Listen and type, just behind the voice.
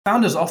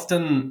Founders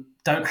often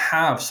don't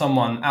have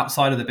someone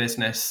outside of the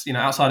business,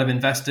 outside of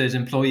investors,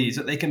 employees,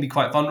 that they can be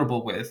quite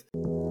vulnerable with.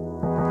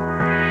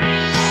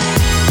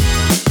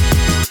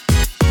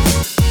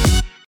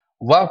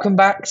 Welcome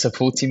back to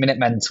 40-Minute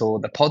Mentor,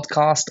 the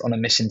podcast on a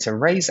mission to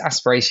raise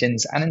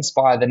aspirations and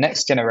inspire the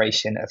next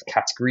generation of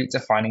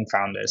category-defining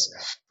founders.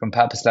 From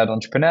purpose-led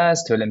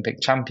entrepreneurs to Olympic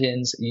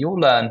champions,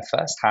 you'll learn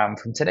firsthand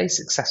from today's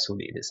successful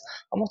leaders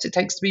on what it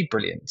takes to be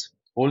brilliant,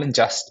 all in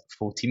just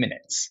 40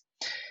 minutes.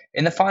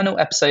 In the final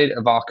episode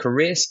of our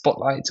Career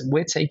Spotlight,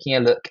 we're taking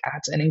a look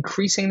at an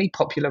increasingly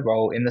popular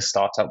role in the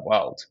startup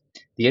world,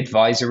 the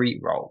advisory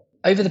role.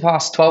 Over the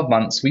past 12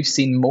 months, we've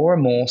seen more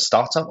and more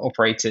startup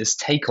operators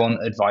take on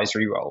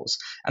advisory roles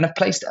and have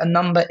placed a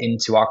number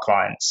into our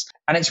clients.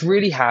 And it's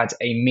really had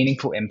a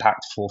meaningful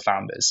impact for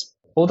founders.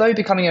 Although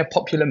becoming a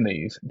popular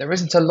move, there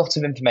isn't a lot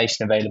of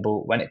information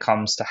available when it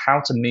comes to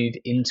how to move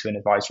into an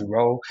advisory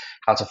role,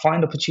 how to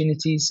find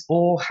opportunities,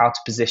 or how to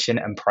position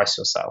and price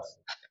yourself.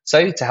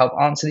 So to help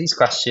answer these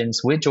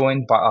questions, we're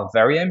joined by our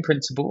very own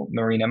principal,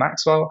 Marina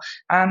Maxwell,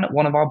 and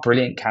one of our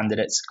brilliant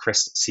candidates,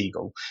 Chris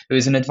Siegel, who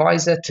is an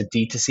advisor to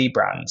D2C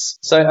brands.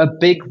 So a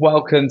big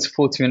welcome to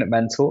 40-Minute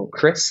Mentor,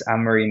 Chris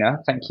and Marina.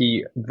 Thank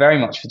you very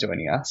much for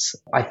joining us.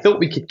 I thought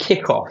we could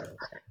kick off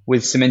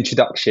with some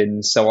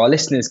introductions so our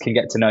listeners can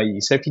get to know you.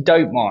 So if you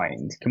don't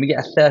mind, can we get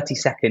a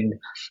 30-second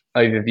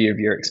overview of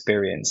your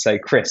experience? So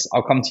Chris,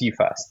 I'll come to you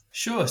first.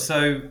 Sure.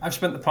 So I've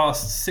spent the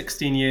past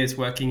 16 years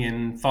working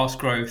in fast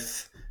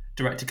growth,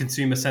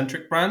 direct-to-consumer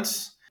centric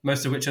brands,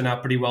 most of which are now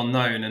pretty well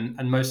known,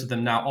 and most of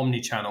them now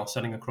omni-channel,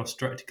 selling across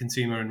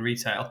direct-to-consumer and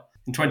retail.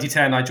 In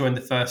 2010, I joined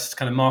the first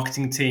kind of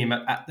marketing team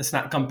at the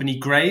snack company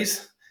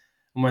Graze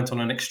and went on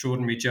an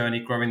extraordinary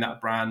journey growing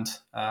that brand.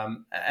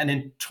 And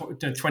in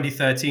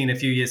 2013, a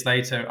few years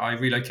later, I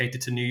relocated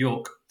to New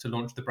York to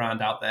launch the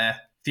brand out there.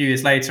 A few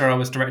years later, I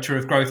was director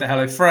of growth at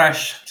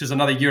HelloFresh, which is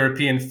another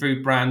European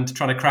food brand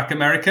trying to crack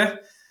America,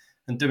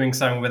 and doing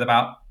so with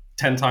about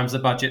 10 times the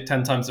budget,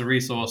 10 times the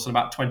resource, and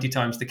about 20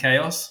 times the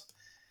chaos.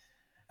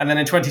 And then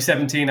in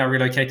 2017, I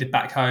relocated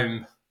back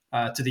home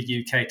to the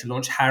UK to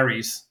launch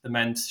Harry's, the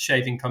men's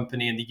shaving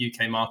company in the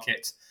UK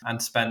market,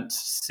 and spent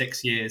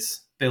 6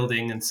 years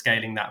building and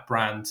scaling that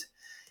brand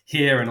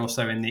here and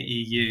also in the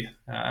EU.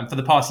 And for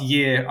the past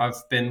year,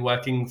 I've been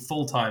working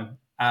full-time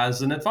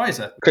as an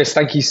advisor. Chris,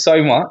 thank you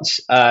so much.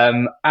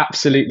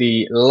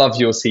 Absolutely love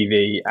your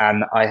CV,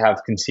 and I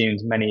have consumed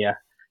many a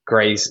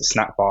Graze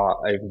snack bar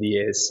over the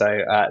years. So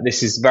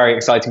this is very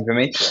exciting for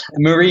me.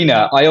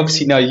 Marina, I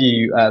obviously know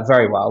you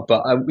very well,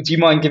 but would you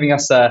mind giving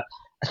us a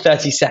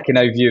 30-second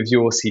overview of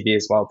your CV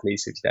as well,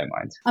 please, if you don't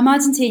mind? I'm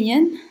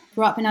Argentinian,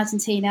 grew up in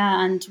Argentina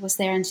and was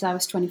there until I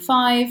was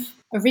 25.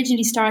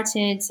 Originally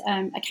started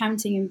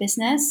accounting and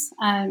business.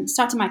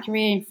 Started my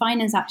career in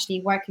finance,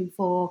 actually working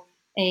for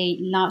a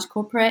large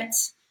corporate.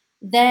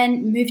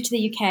 Then moved to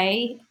the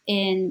UK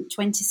in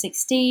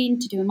 2016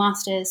 to do a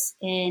master's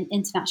in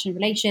international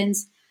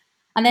relations.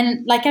 And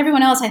then, like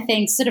everyone else, I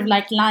think, sort of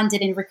like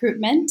landed in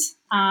recruitment.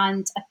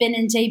 And I've been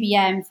in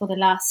JBM for the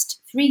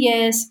last 3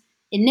 years.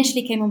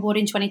 Initially came on board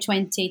in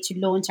 2020 to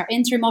launch our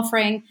interim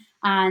offering.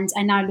 And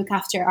I now look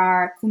after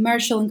our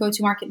commercial and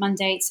go-to-market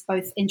mandates,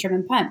 both interim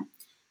and perm.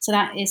 So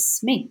that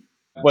is me.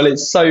 Well,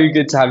 it's so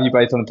good to have you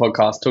both on the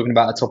podcast talking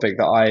about a topic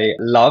that I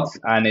love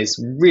and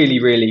is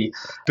really, really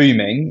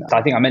booming.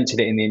 I think I mentioned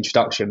it in the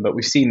introduction, but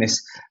we've seen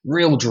this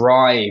real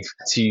drive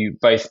to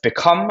both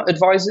become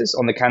advisors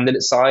on the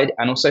candidate side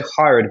and also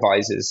hire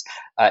advisors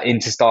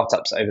into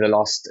startups over the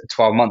last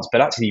 12 months,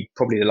 but actually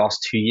probably the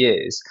last 2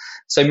 years.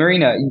 So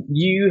Marina,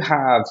 you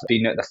have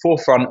been at the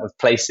forefront of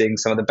placing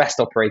some of the best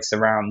operators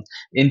around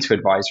into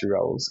advisory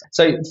roles.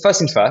 So first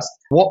things first,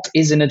 what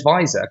is an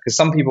advisor? Because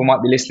some people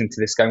might be listening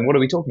to this going, what are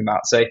we talking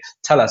about? So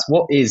tell us,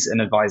 what is an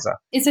advisor?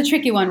 It's a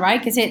tricky one,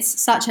 right? Because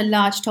it's such a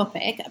large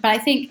topic. But I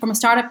think from a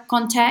startup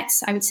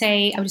context, I would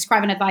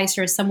describe an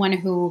advisor as someone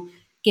who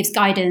gives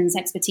guidance,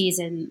 expertise,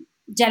 and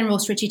general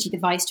strategic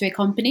advice to a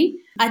company.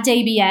 At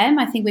JBM,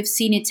 I think we've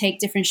seen it take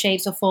different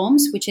shapes or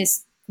forms, which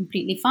is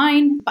completely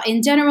fine. But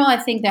in general, I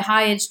think they're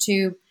hired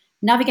to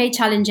navigate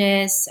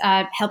challenges,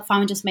 help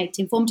founders make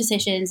informed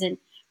decisions, and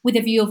with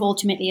a view of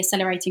ultimately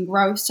accelerating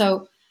growth.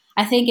 So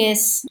I think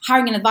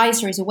hiring an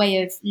advisor is a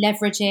way of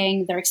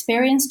leveraging their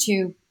experience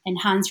to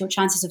enhance your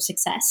chances of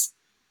success.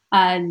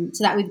 So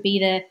that would be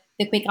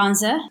the quick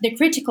answer. They're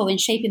critical in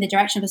shaping the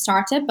direction of a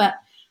startup, but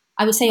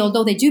I would say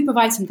although they do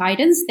provide some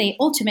guidance, they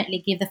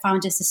ultimately give the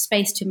founders the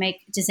space to make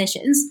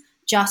decisions,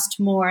 just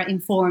more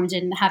informed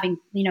and having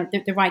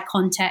the right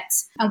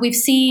context. And we've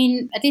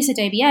seen, at least at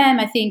JBM,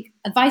 I think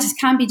advisors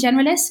can be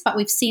generalists, but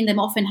we've seen them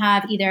often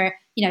have either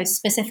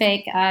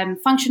specific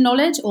function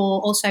knowledge or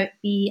also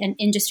be an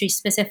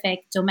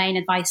industry-specific domain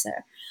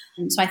advisor.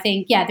 And so I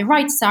think, the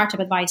right startup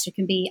advisor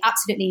can be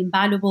absolutely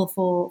invaluable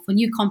for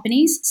new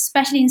companies,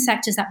 especially in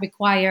sectors that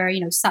require,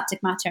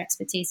 subject matter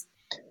expertise.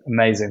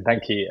 Amazing.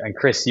 Thank you. And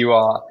Chris, you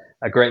are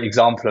a great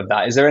example of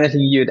that. Is there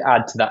anything you'd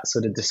add to that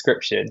sort of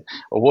description,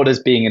 or what does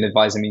being an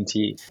advisor mean to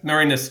you?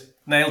 Marina's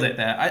Nailed it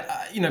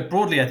there.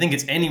 Broadly, I think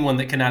it's anyone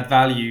that can add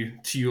value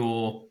to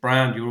your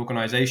brand, your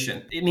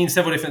organization. It means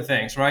several different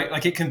things, right?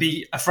 Like it can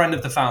be a friend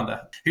of the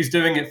founder who's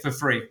doing it for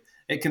free.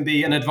 It can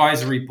be an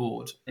advisory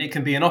board. It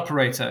can be an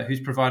operator who's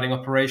providing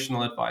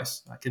operational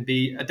advice. It can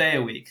be a day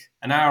a week,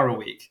 an hour a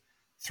week,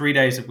 3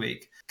 days a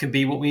week. It can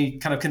be what we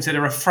kind of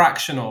consider a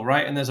fractional,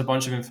 right? And there's a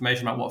bunch of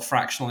information about what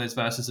fractional is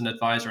versus an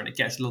advisor, and it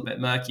gets a little bit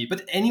murky.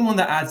 But anyone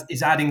that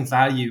is adding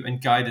value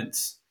and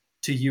guidance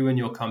to you and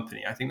your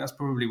company, I think that's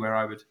probably where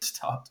I would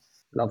start.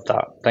 Love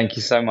that. Thank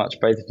you so much,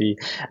 both of you.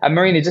 And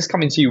Marina, just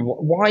coming to you,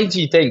 why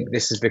do you think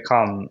this has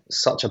become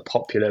such a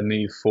popular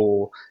move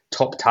for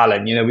top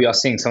talent? We are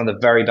seeing some of the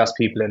very best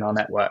people in our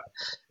network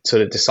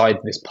sort of decide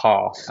this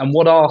path. And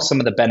what are some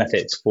of the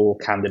benefits for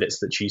candidates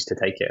that choose to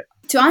take it?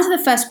 To answer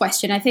the first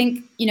question, I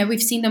think,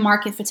 we've seen the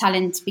market for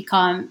talent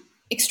become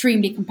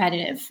extremely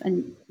competitive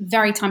and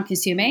very time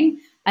consuming.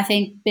 I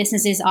think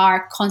businesses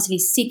are constantly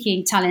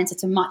seeking talent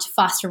at a much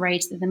faster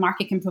rate than the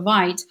market can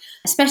provide,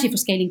 especially for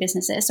scaling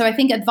businesses. So I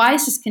think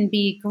advisors can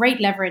be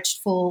great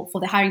leverage for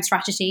the hiring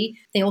strategy.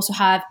 They also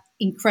have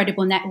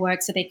incredible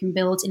networks that they can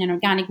build in an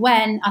organic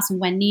way as and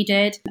when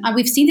needed. And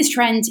we've seen this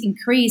trend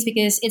increase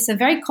because it's a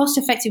very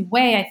cost-effective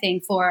way, I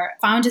think, for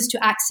founders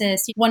to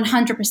access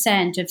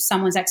 100% of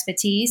someone's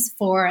expertise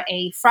for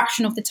a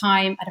fraction of the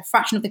time at a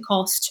fraction of the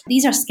cost.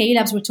 These are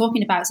scale-ups we're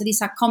talking about. So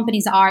these are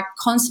companies that are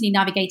constantly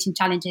navigating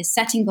challenges,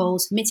 setting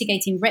goals,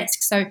 mitigating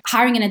risks. So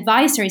hiring an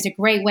advisor is a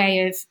great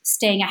way of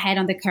staying ahead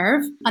on the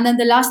curve. And then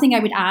the last thing I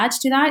would add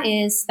to that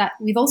is that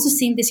we've also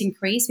seen this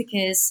increase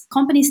because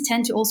companies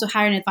tend to also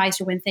hire an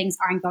advisor when things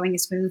aren't going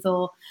as smooth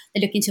or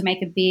they're looking to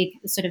make a big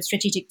sort of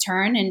strategic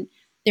turn. And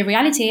the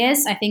reality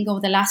is, I think over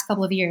the last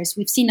couple of years,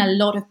 we've seen a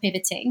lot of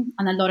pivoting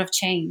and a lot of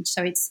change.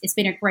 So it's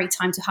been a great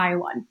time to hire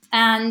one.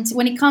 And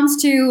when it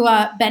comes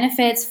to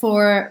benefits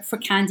for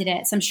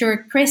candidates, I'm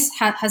sure Chris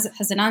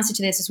has an answer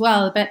to this as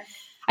well. But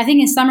I think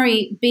in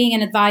summary, being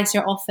an advisor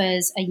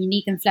offers a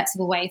unique and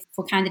flexible way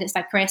for candidates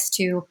like Chris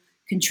to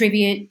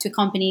contribute to a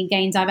company,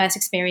 gain diverse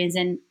experience,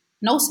 and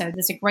also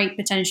there's a great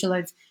potential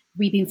of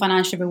reaping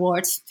financial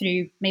rewards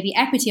through maybe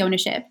equity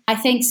ownership. I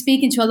think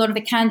speaking to a lot of the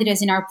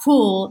candidates in our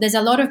pool, there's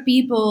a lot of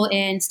people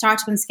in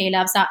startup and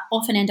scale-ups that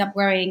often end up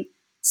wearing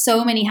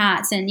so many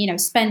hats and,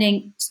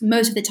 spending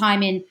most of the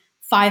time in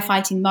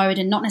firefighting mode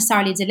and not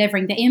necessarily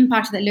delivering the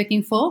impact they're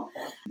looking for.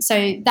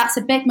 So that's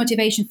a big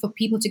motivation for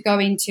people to go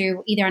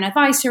into either an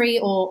advisory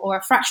or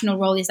a fractional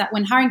role, is that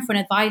when hiring for an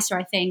advisor,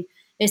 I think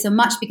there's a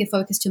much bigger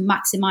focus to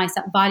maximize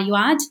that value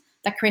add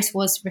that Chris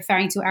was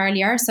referring to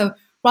earlier. So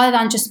rather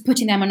than just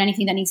putting them on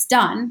anything that needs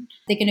done,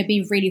 they're going to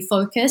be really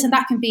focused. And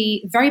that can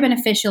be very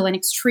beneficial and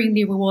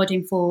extremely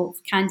rewarding for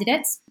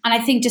candidates. And I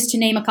think just to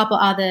name a couple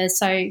others,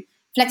 so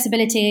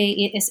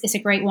flexibility is a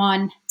great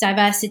one.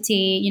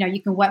 Diversity,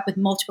 you can work with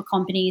multiple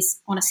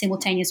companies on a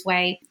simultaneous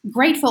way.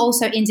 Great for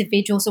also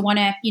individuals who want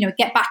to,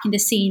 get back in the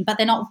scene, but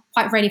they're not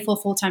quite ready for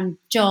a full-time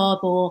job,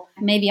 or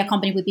maybe a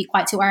company would be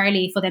quite too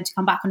early for them to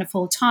come back on a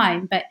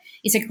full-time. But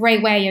it's a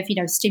great way of,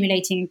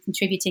 stimulating and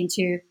contributing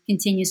to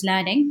continuous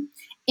learning.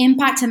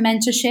 Impact and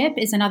mentorship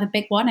is another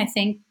big one. I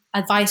think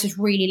advisors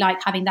really like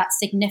having that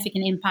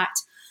significant impact,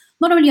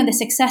 not only on the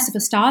success of a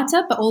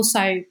startup, but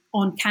also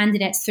on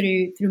candidates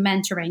through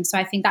mentoring. So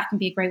I think that can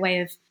be a great way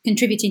of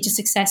contributing to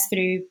success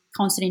through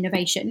constant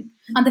innovation.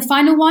 And the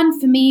final one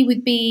for me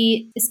would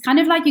be, it's kind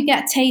of like you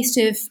get a taste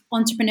of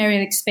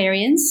entrepreneurial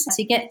experience. So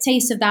you get a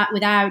taste of that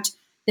without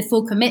the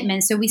full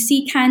commitment. So we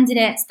see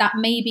candidates that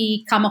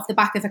maybe come off the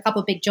back of a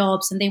couple of big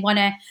jobs and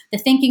they're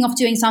thinking of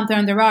doing something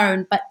on their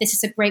own, but this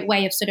is a great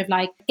way of sort of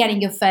like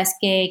getting your first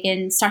gig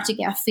and start to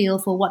get a feel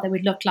for what that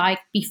would look like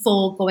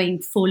before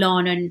going full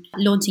on and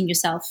launching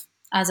yourself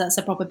as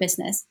a proper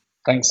business.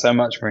 Thanks so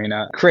much,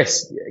 Marina.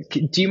 Chris,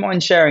 do you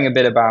mind sharing a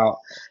bit about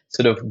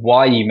sort of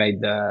why you made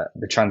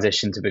the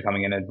transition to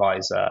becoming an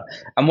advisor?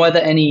 And were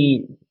there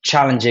any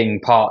challenging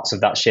parts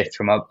of that shift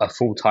from a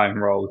full-time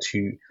role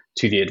to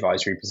the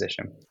advisory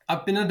position?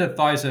 I've been an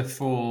advisor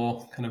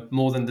for kind of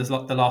more than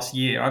the last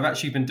year. I've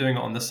actually been doing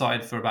it on the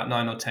side for about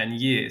 9 or 10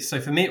 years.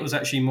 So for me, it was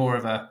actually more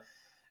of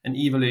an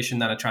evolution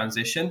than a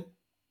transition.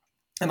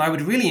 And I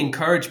would really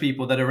encourage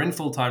people that are in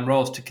full-time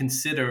roles to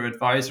consider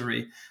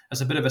advisory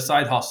as a bit of a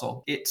side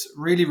hustle. It's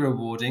really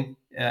rewarding,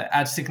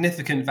 adds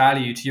significant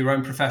value to your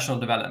own professional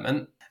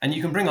development. And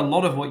you can bring a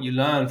lot of what you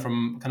learn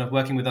from kind of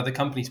working with other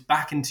companies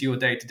back into your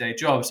day-to-day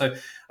job. So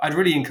I'd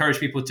really encourage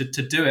people to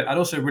do it. I'd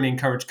also really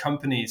encourage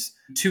companies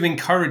to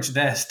encourage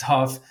their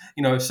staff,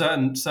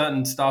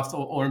 certain staff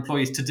or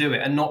employees to do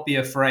it and not be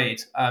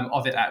afraid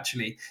of it,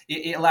 actually.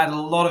 It'll add a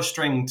lot of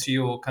string to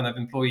your kind of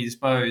employees'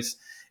 bows.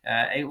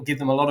 It will give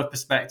them a lot of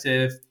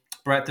perspective,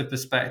 breadth of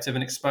perspective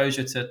and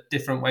exposure to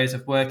different ways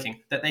of working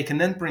that they can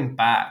then bring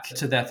back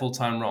to their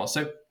full-time role.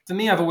 So For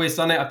me, I've always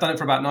done it. I've done it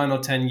for about 9 or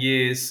 10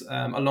 years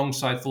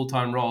alongside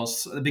full-time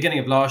roles. At the beginning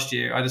of last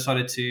year, I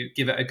decided to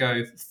give it a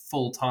go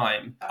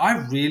full-time. I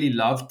really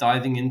love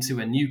diving into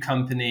a new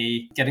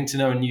company, getting to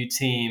know a new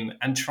team,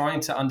 and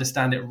trying to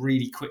understand it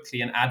really quickly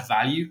and add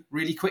value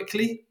really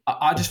quickly.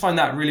 I just find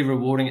that really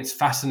rewarding. It's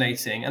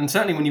fascinating. And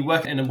certainly when you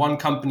work in one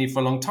company for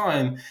a long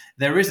time,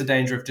 there is a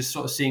danger of just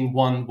sort of seeing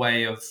one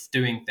way of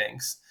doing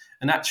things.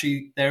 And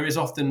actually, there is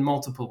often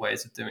multiple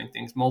ways of doing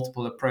things,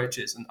 multiple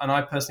approaches. And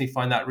I personally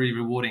find that really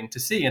rewarding to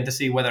see, and to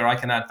see whether I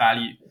can add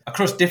value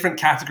across different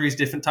categories,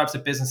 different types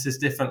of businesses,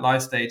 different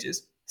life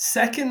stages.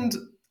 Second,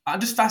 I'm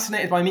just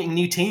fascinated by meeting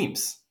new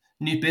teams,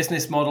 new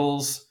business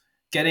models,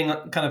 getting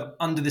kind of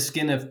under the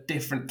skin of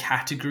different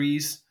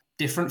categories,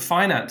 different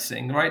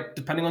financing, right?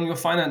 Depending on your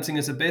financing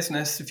as a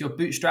business, if you're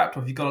bootstrapped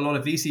or if you've got a lot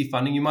of VC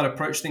funding, you might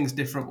approach things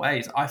different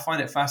ways. I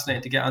find it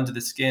fascinating to get under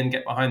the skin,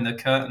 get behind the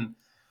curtain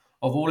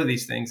of all of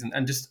these things,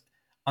 and just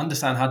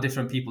understand how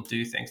different people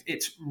do things.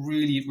 It's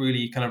really,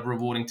 really kind of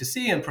rewarding to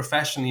see, and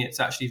professionally, it's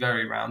actually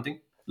very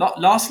rounding.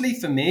 Lastly,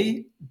 for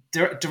me,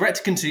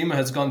 direct-to-consumer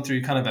has gone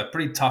through kind of a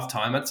pretty tough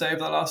time, I'd say, over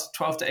the last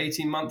 12 to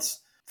 18 months.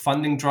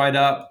 Funding dried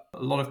up.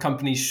 A lot of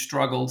companies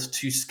struggled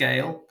to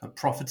scale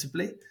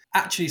profitably.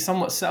 Actually,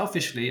 somewhat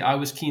selfishly, I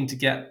was keen to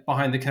get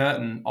behind the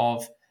curtain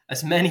of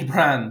as many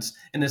brands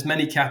in as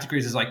many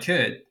categories as I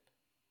could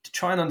to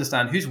try and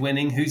understand who's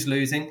winning, who's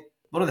losing,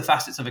 what are the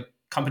facets of a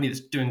company that's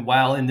doing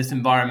well in this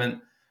environment,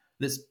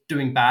 that's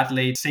doing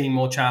badly, seeing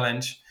more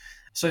challenge.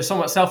 So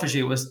somewhat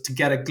selfishly, it was to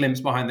get a glimpse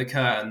behind the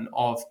curtain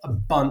of a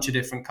bunch of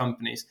different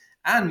companies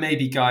and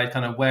maybe guide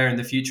kind of where in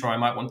the future I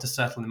might want to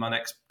settle in my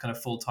next kind of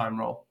full-time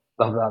role.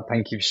 Love that.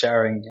 Thank you for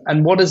sharing.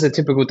 And what does a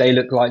typical day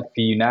look like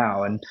for you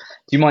now? And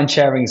do you mind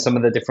sharing some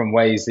of the different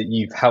ways that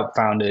you've helped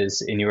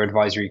founders in your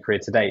advisory career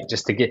to date,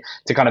 just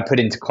to kind of put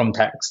into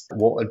context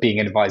what being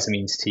an advisor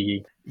means to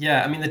you?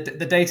 Yeah, I mean,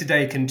 the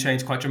day-to-day can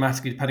change quite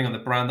dramatically depending on the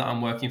brand that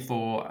I'm working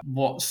for,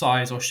 what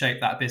size or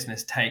shape that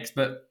business takes.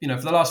 But, for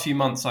the last few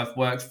months, I've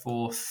worked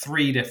for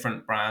 3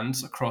 different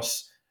brands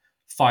across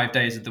 5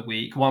 days of the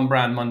week. One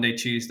brand Monday,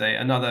 Tuesday,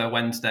 another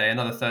Wednesday,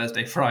 another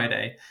Thursday,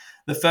 Friday.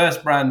 The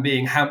first brand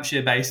being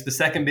Hampshire-based, the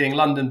second being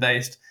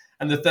London-based,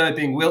 and the third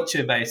being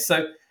Wiltshire-based.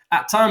 So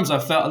at times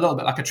I've felt a little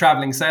bit like a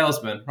traveling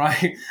salesman,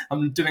 right?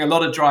 I'm doing a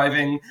lot of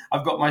driving.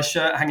 I've got my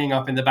shirt hanging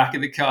up in the back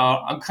of the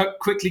car. I'm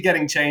quickly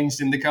getting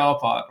changed in the car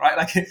park, right?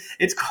 Like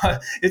it's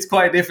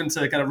quite different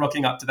to kind of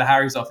rocking up to the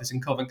Harry's office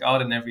in Covent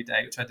Garden every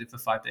day, which I did for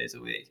 5 days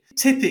a week.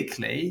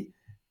 Typically,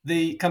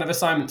 the kind of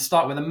assignments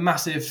start with a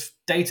massive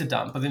data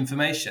dump of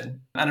information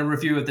and a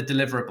review of the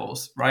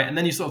deliverables, right? And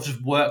then you sort of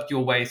just work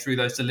your way through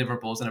those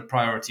deliverables in a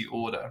priority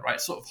order,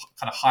 right? Sort of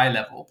kind of high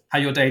level, how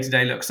your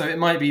day-to-day looks. So it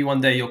might be one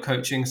day you're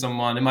coaching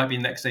someone, it might be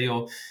the next day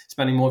you're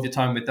spending more of your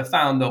time with the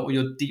founder, or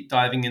you're deep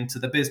diving into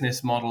the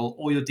business model,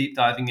 or you're deep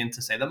diving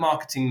into, say, the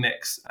marketing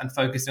mix and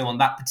focusing on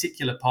that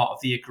particular part of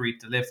the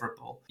agreed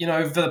deliverable.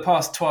 Over the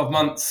past 12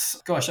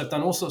 months, gosh, I've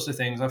done all sorts of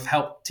things. I've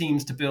helped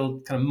teams to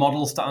build kind of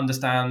models to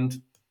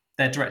understand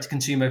their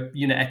direct-to-consumer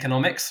unit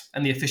economics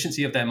and the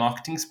efficiency of their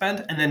marketing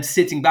spend, and then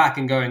sitting back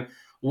and going,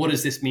 what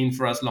does this mean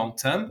for us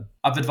long-term?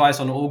 I've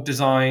advised on org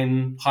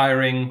design,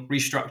 hiring,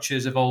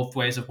 restructures, evolved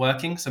ways of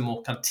working, so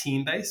more kind of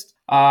team-based.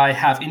 I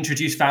have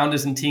introduced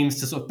founders and teams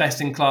to sort of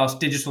best-in-class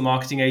digital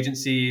marketing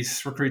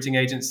agencies, recruiting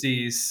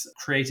agencies,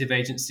 creative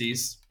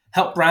agencies.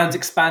 Help brands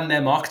expand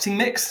their marketing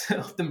mix.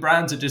 Often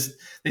brands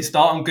they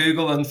start on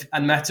Google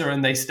and Meta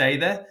and they stay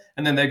there.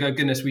 And then they go,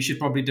 goodness, we should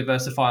probably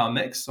diversify our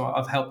mix. So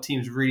I've helped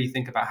teams really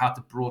think about how to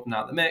broaden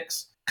out the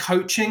mix.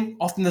 Coaching,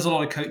 often there's a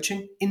lot of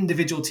coaching,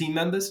 individual team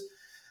members.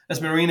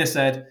 As Marina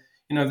said,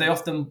 they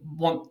often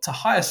want to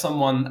hire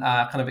someone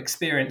kind of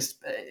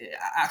experienced,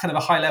 at kind of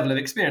a high level of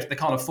experience, but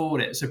they can't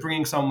afford it. So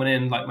bringing someone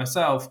in like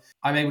myself,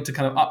 I'm able to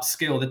kind of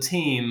upskill the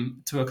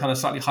team to a kind of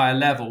slightly higher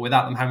level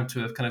without them having to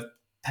have kind of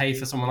pay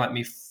for someone like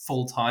me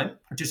full time,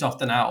 which is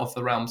often out of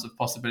the realms of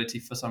possibility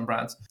for some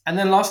brands. And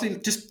then lastly,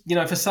 just,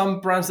 for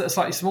some brands that are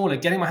slightly smaller,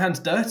 getting my hands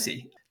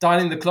dirty,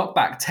 dialing the clock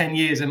back 10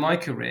 years in my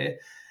career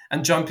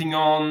and jumping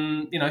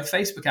on,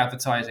 Facebook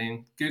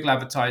advertising, Google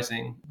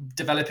advertising,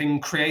 developing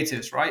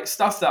creatives, right?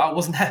 Stuff that I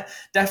wasn't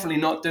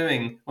definitely not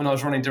doing when I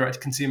was running direct to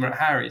consumer at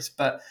Harry's,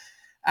 but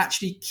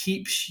actually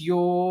keeps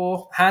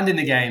your hand in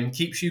the game,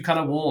 keeps you kind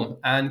of warm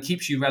and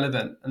keeps you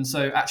relevant. And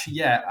so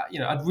actually,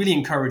 I'd really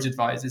encourage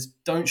advisors,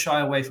 don't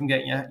shy away from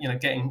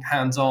getting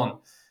hands-on,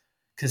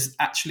 because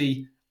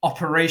actually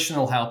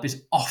operational help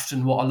is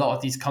often what a lot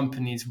of these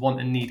companies want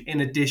and need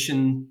in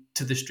addition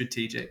to the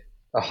strategic.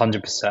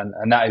 100%.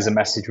 And that is a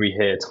message we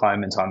hear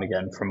time and time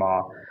again from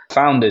our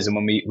founders. And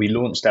when we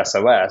launched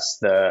SOS,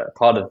 the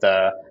part of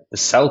the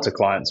sell to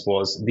clients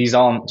was, these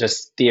aren't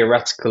just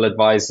theoretical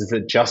advisors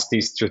that just do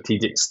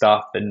strategic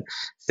stuff and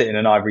sit in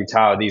an ivory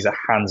tower. These are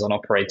hands-on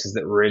operators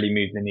that really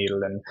move the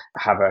needle and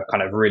have a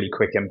kind of really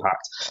quick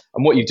impact.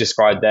 And what you've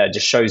described there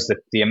just shows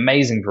the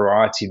amazing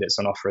variety that's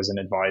on offer as an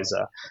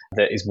advisor.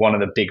 That is one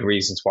of the big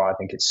reasons why I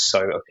think it's so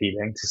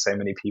appealing to so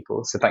many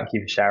people. So thank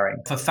you for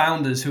sharing. For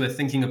founders who are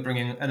thinking of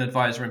bringing an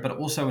advisor in, but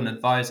also an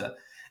advisor,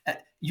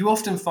 you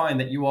often find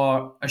that you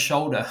are a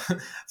shoulder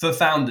for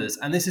founders.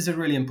 And this is a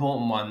really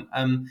important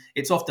one.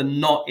 It's often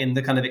not in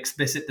the kind of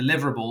explicit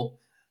deliverable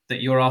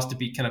that you're asked to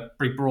be kind of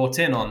be brought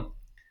in on.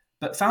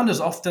 But founders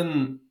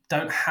often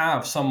don't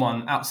have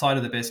someone outside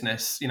of the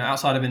business,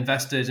 outside of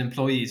investors,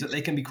 employees, that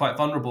they can be quite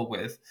vulnerable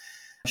with,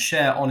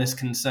 share honest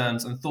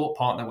concerns and thought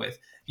partner with.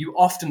 You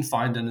often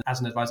find, as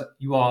an advisor,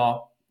 you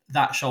are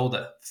that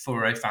shoulder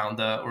for a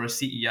founder or a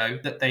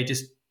CEO that they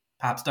just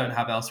perhaps don't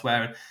have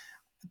elsewhere. And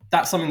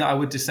that's something that I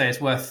would just say is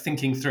worth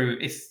thinking through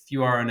if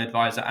you are an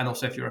advisor and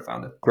also if you're a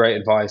founder. Great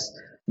advice.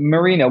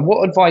 Marina,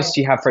 what advice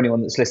do you have for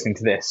anyone that's listening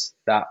to this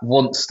that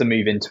wants to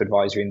move into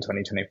advisory in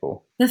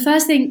 2024? The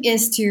first thing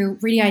is to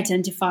really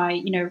identify,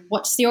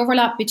 what's the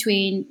overlap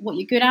between what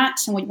you're good at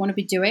and what you want to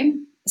be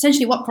doing.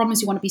 Essentially, what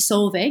problems you want to be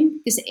solving,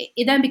 because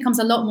it then becomes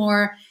a lot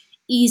more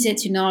easier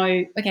to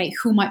know, okay,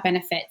 who might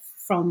benefit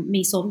from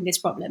me solving this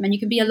problem? And you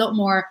can be a lot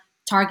more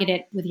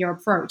targeted with your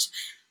approach.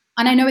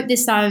 And I know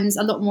this sounds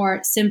a lot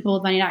more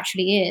simple than it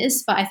actually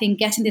is, but I think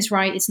getting this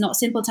right is not a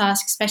simple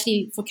task,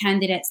 especially for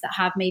candidates that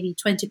have maybe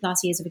 20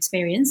 plus years of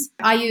experience.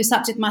 Are you a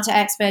subject matter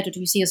expert, or do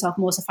you see yourself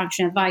more as a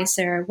functional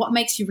advisor? What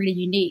makes you really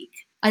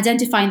unique?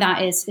 Identifying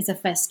that is a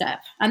first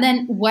step. And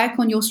then work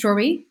on your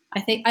story.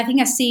 I think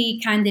I see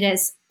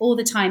candidates all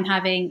the time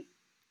having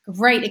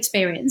great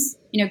experience,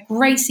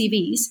 great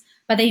CVs,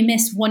 but they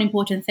miss one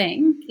important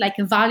thing, like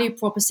a value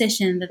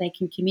proposition that they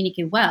can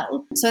communicate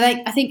well. So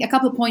I think a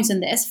couple of points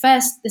on this.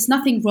 First, there's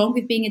nothing wrong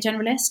with being a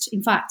generalist.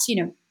 In fact,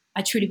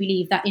 I truly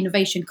believe that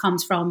innovation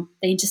comes from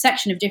the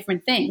intersection of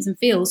different things and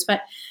fields.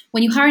 But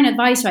when you hire an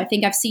advisor, I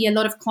think I've seen a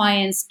lot of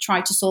clients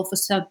try to solve for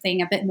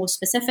something a bit more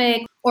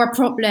specific, or a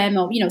problem,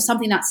 or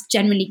something that's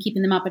generally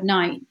keeping them up at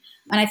night.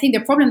 And I think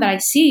the problem that I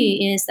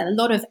see is that a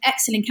lot of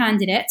excellent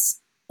candidates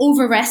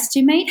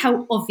overestimate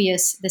how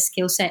obvious the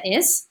skill set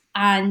is.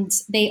 And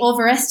they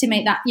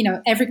overestimate that,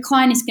 every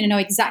client is going to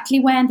know exactly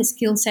when the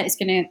skill set is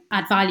going to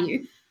add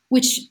value,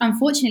 which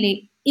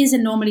unfortunately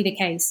isn't normally the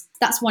case.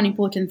 That's one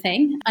important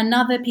thing.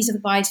 Another piece of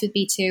advice would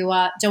be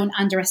to don't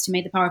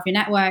underestimate the power of your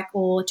network,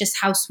 or just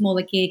how small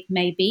a gig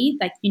may be.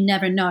 Like, you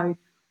never know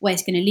where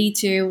it's going to lead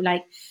to.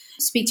 Like,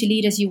 speak to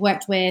leaders you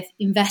worked with,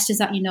 investors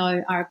that you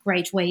know are a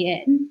great way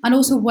in. And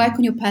also work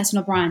on your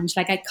personal brand.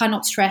 Like, I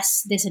cannot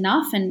stress this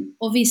enough. And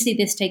obviously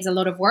this takes a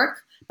lot of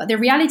work. But the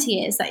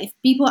reality is that if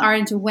people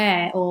aren't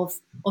aware of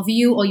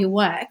you or your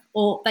work,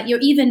 or that you're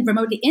even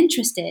remotely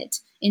interested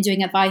in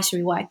doing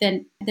advisory work,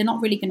 then they're not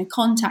really going to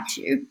contact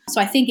you. So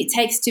I think it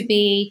takes to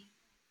be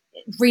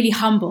really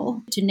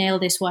humble to nail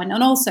this one.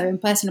 And also in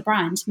personal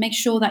brand, make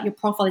sure that your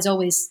profile is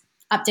always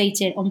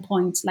updated, on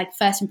point, like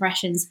first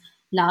impressions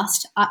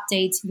last.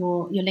 Update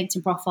your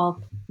LinkedIn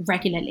profile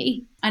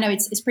regularly. I know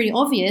it's pretty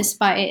obvious,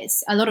 but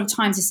it's a lot of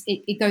times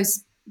it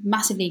goes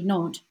massively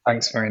ignored.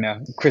 Thanks, Marina.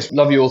 Chris,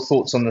 love your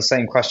thoughts on the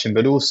same question,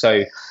 but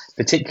also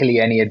particularly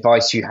any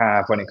advice you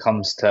have when it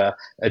comes to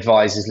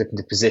advisors looking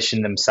to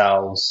position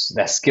themselves,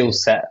 their skill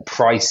set,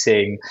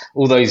 pricing,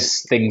 all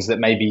those things that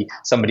maybe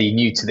somebody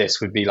new to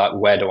this would be like,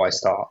 where do I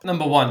start?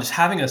 Number one, just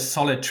having a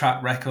solid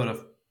track record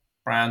of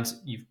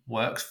brands you've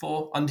worked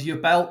for under your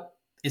belt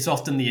is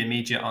often the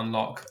immediate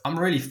unlock. I'm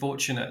really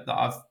fortunate that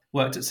I've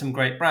worked at some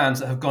great brands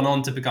that have gone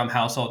on to become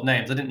household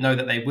names. I didn't know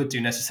that they would do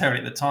necessarily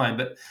at the time,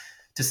 but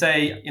to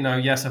say,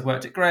 yes, I've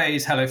worked at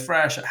Grays,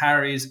 HelloFresh, at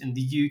Harry's in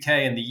the UK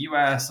and the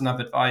US, and I've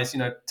advised,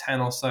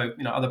 10 or so,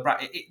 other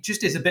brands, it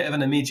just is a bit of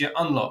an immediate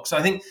unlock. So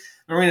I think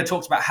Marina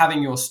talks about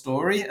having your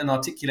story and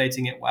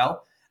articulating it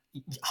well.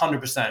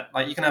 100%.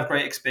 Like, you can have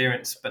great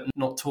experience, but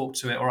not talk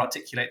to it or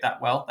articulate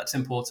that well. That's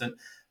important.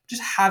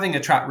 Just having a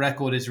track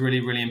record is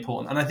really, really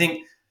important. And I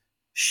think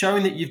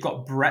showing that you've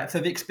got breadth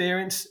of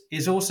experience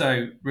is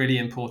also really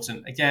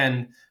important.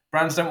 Again,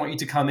 brands don't want you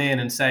to come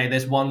in and say,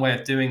 there's one way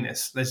of doing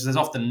this. There's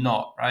often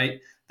not, right?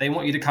 They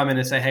want you to come in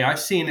and say, hey, I've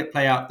seen it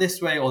play out this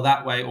way or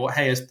that way, or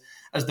hey,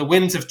 as the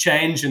winds have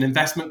changed and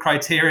investment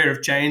criteria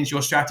have changed,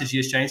 your strategy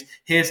has changed,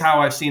 here's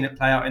how I've seen it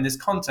play out in this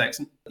context.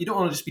 And you don't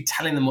want to just be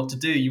telling them what to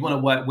do. You want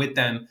to work with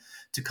them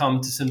to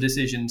come to some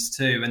decisions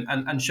too.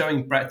 And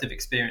showing breadth of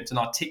experience and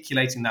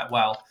articulating that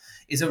well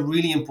is a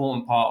really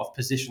important part of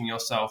positioning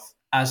yourself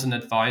as an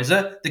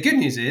advisor. The good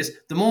news is,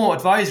 the more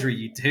advisory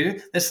you do,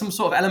 there's some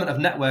sort of element of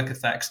network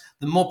effects.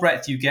 The more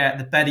breadth you get,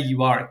 the better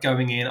you are at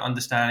going in,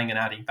 understanding and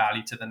adding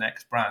value to the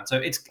next brand.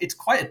 So it's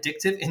quite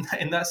addictive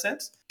in that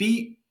sense.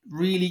 Be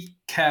really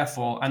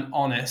careful and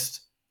honest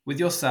with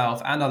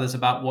yourself and others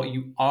about what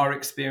you are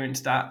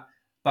experienced at,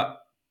 but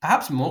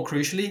perhaps more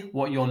crucially,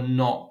 what you're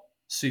not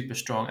super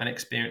strong and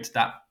experienced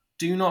at.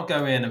 Do not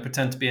go in and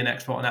pretend to be an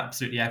expert on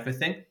absolutely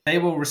everything. They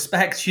will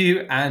respect you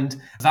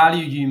and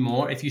value you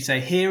more if you say,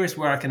 here is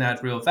where I can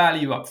add real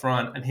value up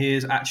front, and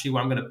here's actually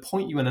where I'm going to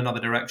point you in another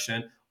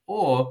direction,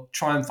 or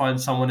try and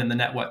find someone in the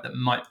network that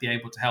might be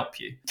able to help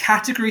you.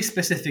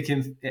 Category-specific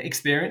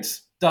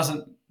experience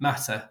doesn't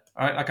matter.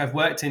 Right? Like, I've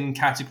worked in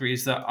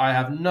categories that I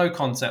have no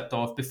concept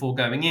of before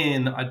going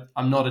in.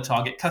 I'm not a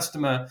target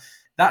customer.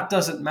 that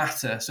doesn't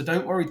matter. So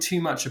don't worry too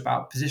much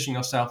about positioning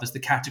yourself as the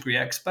category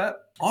expert.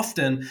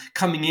 Often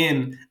coming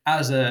in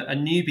as a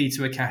newbie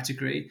to a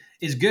category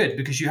is good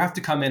because you have to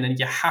come in and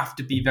you have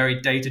to be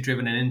very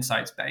data-driven and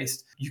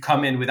insights-based. You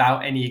come in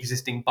without any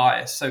existing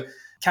bias. So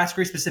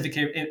category-specific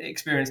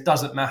experience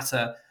doesn't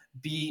matter.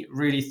 Be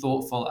really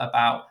thoughtful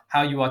about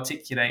how you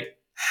articulate,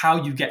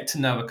 how you get to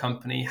know a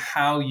company,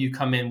 how you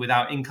come in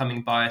without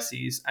incoming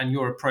biases, and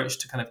your approach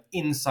to kind of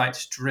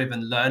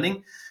insights-driven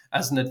learning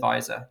as an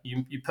advisor.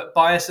 You put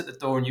bias at the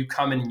door and you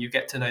come in and you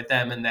get to know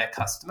them and their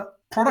customer.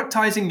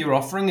 Productizing your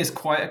offering is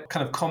quite a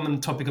kind of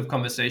common topic of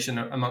conversation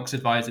amongst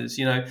advisors.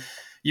 You know,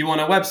 you want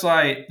a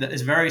website that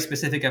is very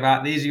specific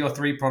about these are your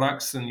 3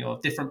 products and your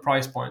different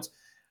price points.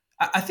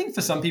 I think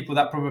for some people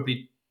that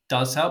probably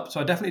does help.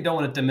 So I definitely don't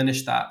want to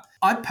diminish that.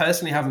 I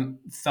personally haven't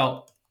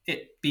felt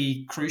it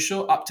be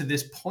crucial up to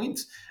this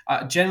point.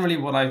 Generally,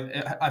 what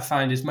I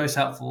find is most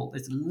helpful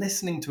is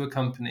listening to a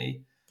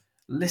company,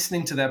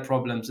 listening to their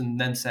problems, and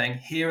then saying,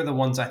 here are the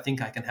ones I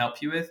think I can help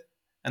you with.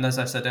 And as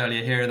I said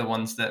earlier, here are the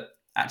ones that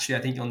actually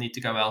I think you'll need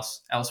to go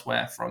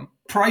elsewhere from.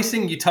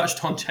 Pricing, you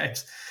touched on,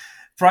 James.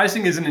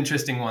 Pricing is an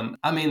interesting one.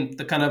 I mean,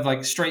 the kind of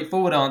like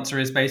straightforward answer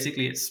is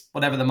basically it's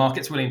whatever the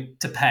market's willing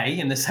to pay,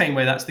 in the same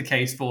way that's the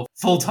case for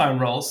full-time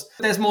roles.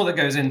 There's more that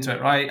goes into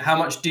it, right? How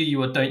much do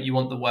you or don't you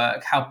want the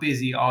work? How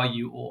busy are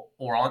you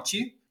or aren't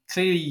you?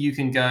 Clearly, you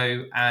can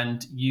go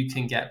and you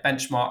can get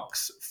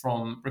benchmarks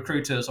from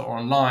recruiters or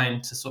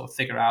online to sort of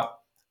figure out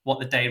what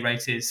the day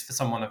rate is for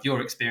someone of your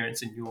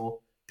experience and your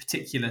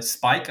particular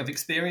spike of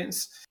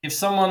experience. If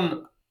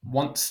someone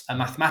wants a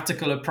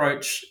mathematical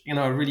approach, you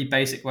know, a really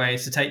basic way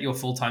is to take your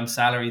full-time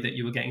salary that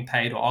you were getting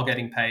paid or are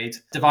getting paid,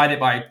 divide it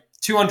by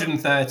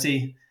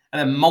 230, and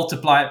then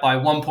multiply it by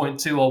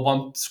 1.2 or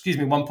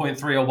 1.3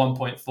 or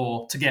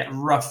 1.4 to get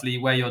roughly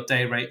where your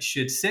day rate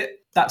should sit.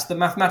 That's the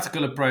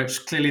mathematical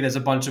approach. Clearly, there's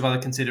a bunch of other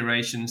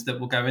considerations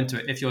that will go into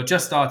it. If you're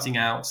just starting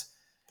out,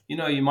 you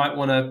know, you might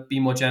want to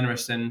be more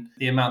generous in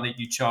the amount that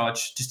you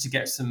charge just to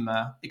get some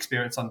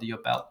experience under your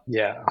belt.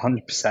 Yeah,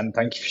 100%.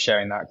 Thank you for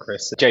sharing that,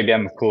 Chris.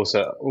 JBM, of course,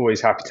 are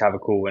always happy to have a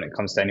call when it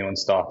comes to anyone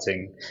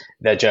starting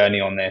their journey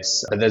on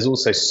this. But there's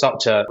also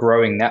such a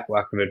growing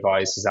network of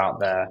advisors out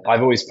there.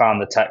 I've always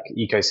found the tech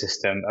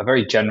ecosystem a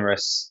very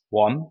generous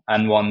one,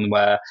 and one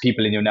where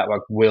people in your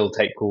network will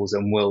take calls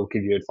and will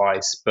give you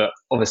advice. But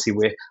obviously,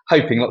 we're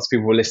hoping lots of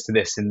people will listen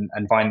to this and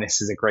find this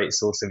as a great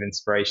source of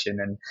inspiration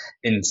and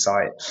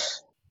insight.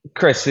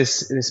 Chris,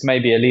 this may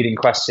be a leading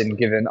question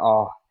given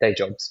our day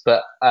jobs,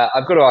 but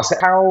I've got to ask,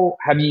 how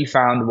have you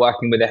found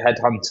working with a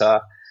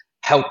headhunter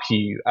help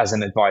you as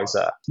an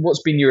advisor?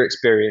 What's been your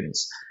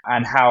experience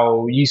and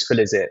how useful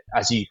is it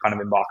as you kind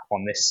of embark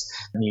upon this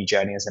new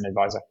journey as an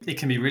advisor? It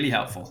can be really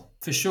helpful,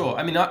 for sure.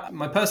 I mean,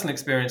 my personal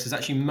experience is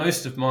actually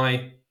most of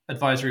my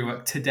advisory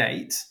work to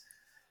date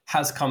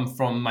has come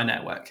from my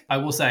network. I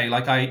will say,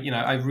 like,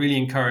 I really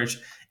encourage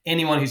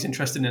anyone who's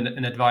interested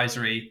in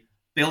advisory,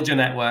 build your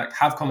network,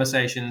 have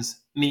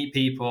conversations, meet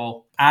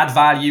people, add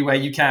value where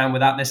you can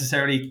without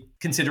necessarily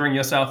considering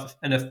yourself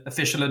an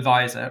official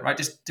advisor, right?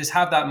 Just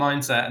have that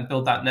mindset and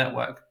build that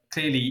network.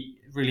 Clearly,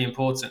 really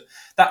important.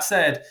 That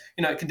said,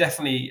 you know, it can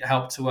definitely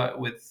help to work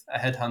with a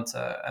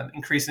headhunter.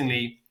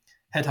 Increasingly,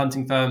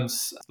 headhunting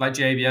firms like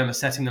JBM are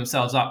setting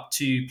themselves up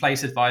to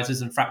place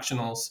advisors and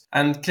fractionals.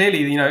 And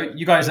clearly, you know,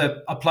 you guys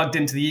are plugged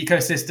into the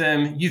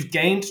ecosystem. You've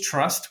gained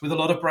trust with a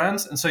lot of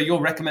brands. And so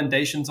your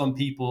recommendations on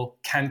people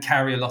can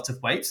carry a lot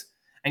of weight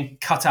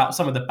and cut out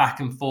some of the back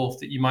and forth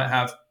that you might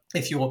have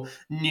if you're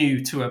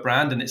new to a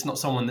brand and it's not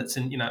someone that's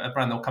in, you know, a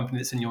brand or company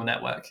that's in your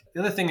network. The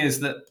other thing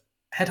is that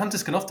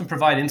headhunters can often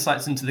provide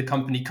insights into the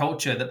company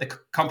culture that the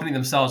company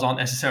themselves aren't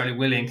necessarily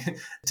willing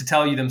to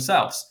tell you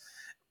themselves,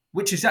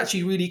 which is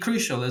actually really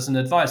crucial as an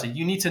advisor.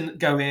 You need to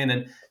go in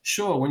and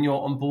sure, when you're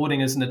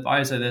onboarding as an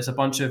advisor, there's a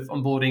bunch of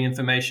onboarding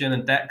information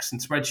and decks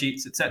and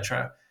spreadsheets,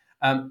 etc.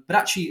 But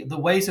actually the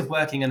ways of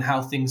working and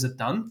how things are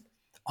done,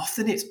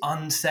 often it's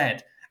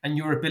unsaid. And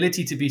your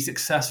ability to be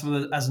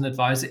successful as an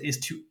advisor is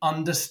to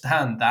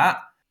understand that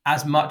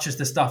as much as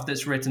the stuff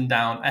that's written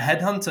down. A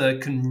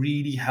headhunter can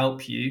really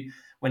help you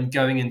when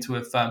going into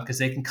a firm because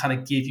they can kind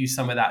of give you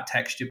some of that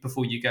texture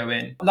before you go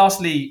in.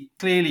 Lastly,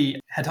 clearly,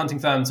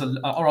 headhunting firms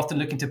are often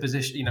looking to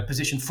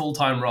position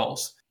full-time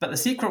roles. But the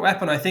secret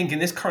weapon, I think, in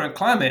this current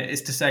climate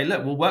is to say,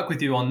 look, we'll work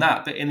with you on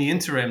that. But in the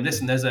interim,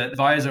 listen, there's an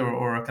advisor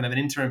or a kind of an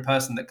interim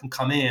person that can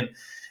come in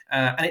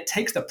and it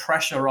takes the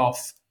pressure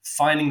off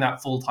finding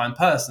that full-time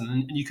person.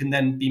 And you can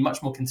then be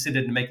much more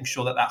considered in making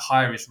sure that that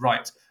hire is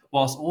right,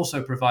 whilst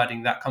also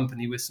providing that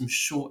company with some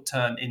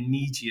short-term,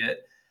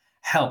 immediate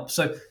help.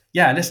 So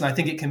yeah, listen, I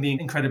think it can be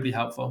incredibly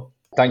helpful.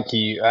 Thank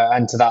you.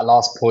 And to that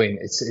last point,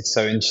 it's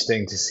so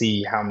interesting to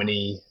see how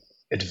many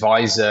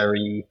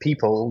advisory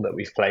people that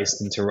we've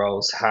placed into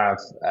roles have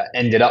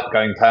ended up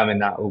going perm in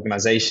that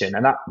organization.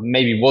 And that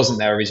maybe wasn't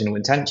their original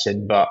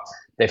intention, but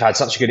they've had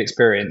such a good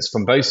experience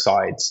from both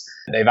sides.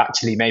 They've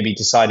actually maybe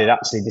decided,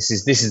 this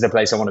is the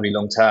place I want to be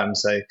long term.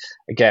 So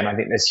again, I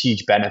think there's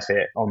huge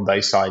benefit on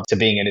both sides to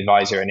being an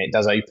advisor, and it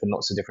does open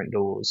lots of different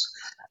doors.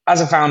 As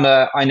a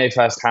founder, I know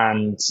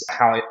firsthand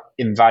how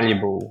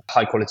invaluable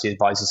high quality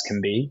advisors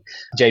can be.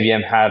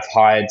 JVM have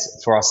hired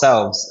for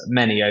ourselves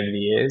many over the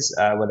years,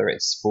 whether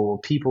it's for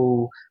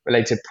people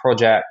related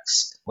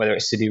projects, whether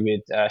it's to do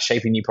with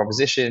shaping new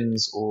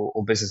propositions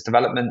or business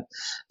development.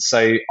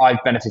 So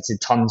I've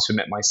benefited tons from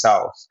it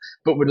myself,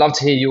 but would love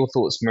to hear your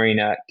thoughts,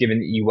 Marina, given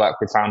that you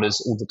work with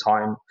founders all the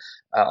time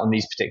on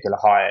these particular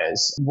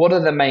hires. What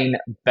are the main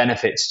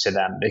benefits to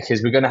them?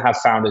 Because we're going to have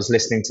founders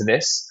listening to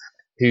this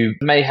who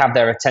may have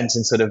their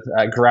attention sort of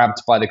grabbed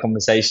by the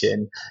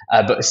conversation,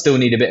 but still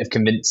need a bit of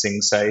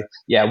convincing. So,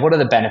 yeah, what are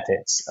the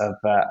benefits of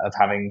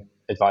having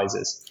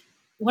advisors?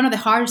 One of the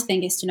hardest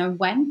things is to know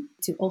when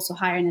to also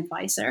hire an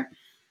advisor.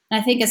 And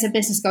I think as a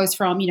business goes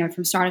from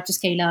startup to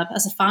scale up,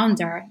 as a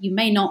founder, you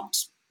may not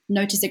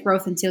notice the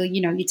growth until,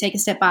 you take a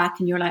step back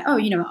and you're like,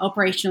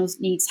 operational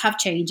needs have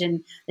changed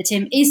and the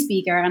team is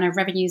bigger and our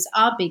revenues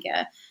are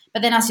bigger.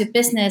 But then as your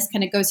business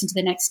kind of goes into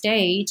the next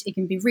stage, it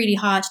can be really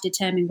hard to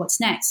determine what's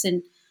next.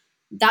 And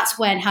that's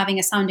when having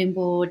a sounding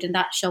board and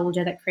that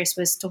shoulder that Chris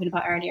was talking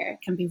about earlier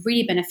can be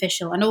really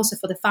beneficial. And also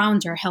for the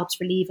founder,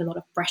 helps relieve a lot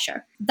of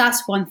pressure.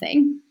 That's one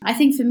thing. I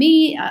think for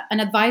me,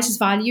 an advisor's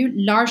value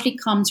largely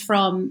comes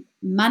from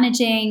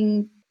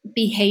managing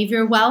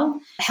behavior well,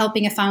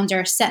 helping a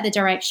founder set the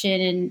direction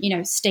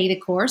and, stay the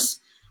course.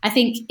 I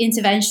think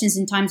interventions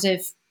in times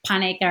of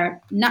panic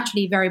are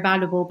naturally very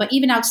valuable, but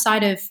even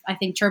outside of, I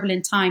think,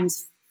 turbulent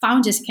times,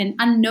 founders can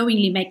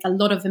unknowingly make a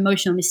lot of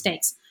emotional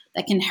mistakes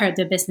that can hurt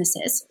their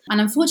businesses.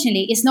 And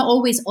unfortunately, it's not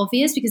always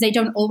obvious because they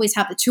don't always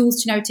have the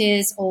tools to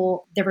notice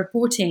or the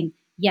reporting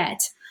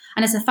yet.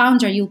 And as a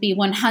founder, you'll be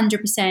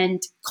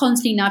 100%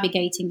 constantly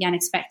navigating the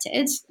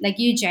unexpected, like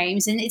you,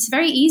 James. And it's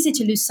very easy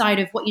to lose sight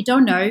of what you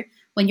don't know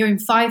when you're in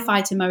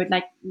firefighter mode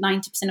like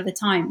 90% of the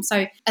time.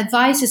 So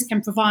advisors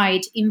can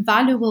provide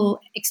invaluable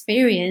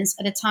experience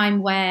at a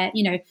time where,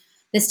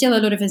 there's still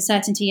a lot of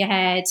uncertainty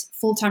ahead,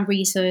 full-time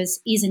resource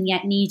isn't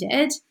yet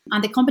needed.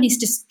 And the company's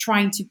just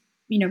trying to,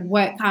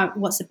 work out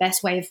what's the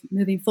best way of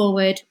moving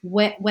forward,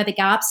 where the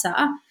gaps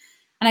are.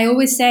 And I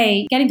always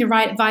say getting the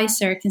right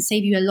advisor can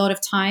save you a lot of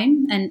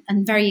time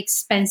and very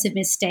expensive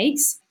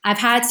mistakes. I've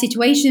had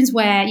situations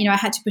where, I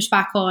had to push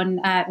back on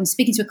when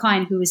speaking to a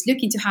client who was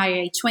looking to hire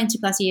a 20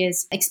 plus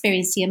years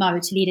experienced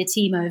CMO to lead a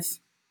team of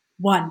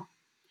one.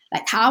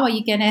 Like, how are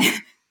you going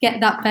to get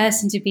that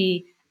person to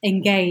be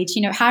engaged?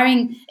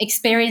 Hiring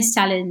experienced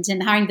talent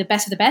and hiring the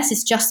best of the best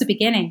is just the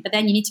beginning, but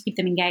then you need to keep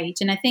them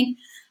engaged. And I think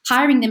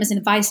hiring them as an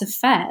advisor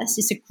first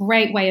is a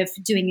great way of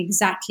doing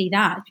exactly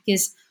that,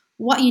 because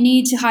what you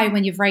need to hire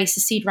when you've raised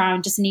a seed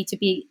round doesn't need to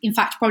be, in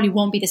fact, probably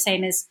won't be the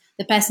same as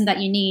the person that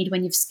you need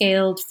when you've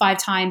scaled 5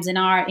 times and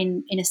are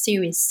in a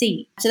Series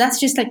C. So that's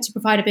just like to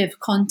provide a bit of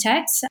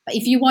context.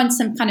 If you want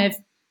some kind of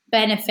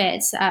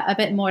benefits, a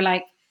bit more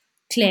like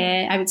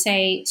clear, I would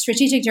say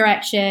strategic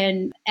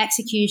direction,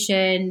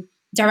 execution,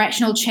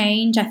 directional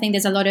change. I think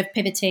there's a lot of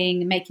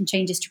pivoting, making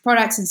changes to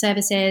products and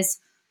services,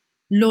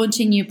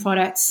 launching new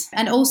products.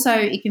 And also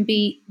it can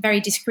be very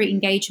discrete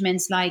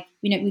engagements like,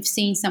 we've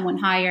seen someone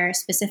hire a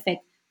specific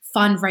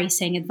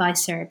fundraising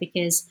advisor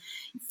because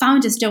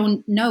founders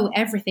don't know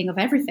everything of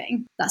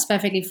everything. That's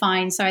perfectly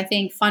fine. So I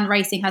think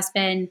fundraising has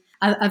been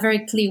a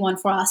very clear one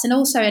for us. And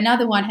also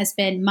another one has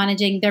been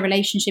managing the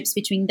relationships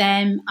between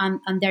them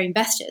and their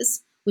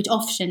investors, which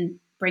often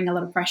bring a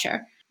lot of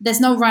pressure. There's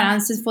no right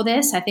answers for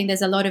this. I think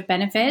there's a lot of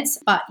benefits,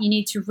 but you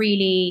need to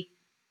really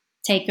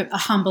take a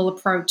humble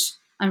approach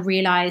and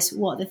realize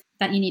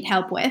that you need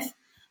help with,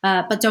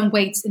 but don't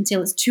wait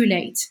until it's too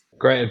late.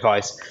 Great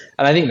advice.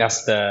 And I think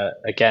that's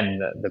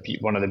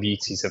one of the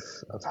beauties of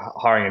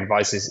hiring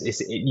advisors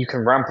is you can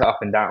ramp it up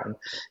and down.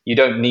 You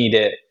don't need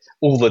it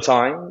all the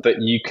time, but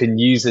you can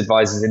use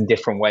advisors in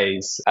different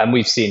ways. And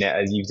we've seen it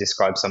as you've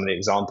described some of the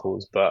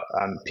examples, but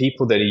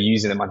people that are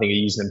using them, I think are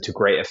using them to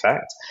great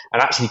effect and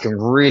actually can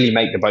really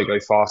make the boat go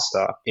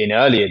faster in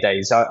earlier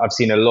days. I've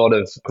seen a lot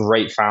of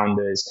great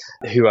founders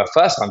who are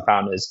first-time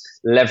founders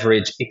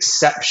leverage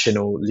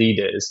exceptional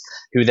leaders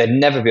who they'd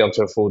never be able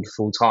to afford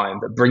full-time,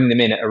 but bring them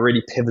in at a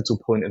really pivotal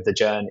point of the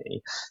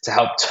journey to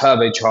help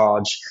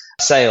turbocharge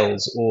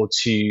sales or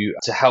to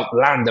help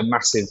land a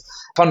massive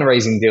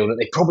fundraising deal that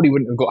they probably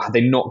wouldn't have got had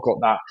they not got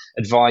that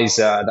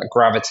advisor, that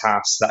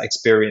gravitas, that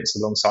experience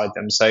alongside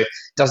them. So it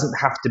doesn't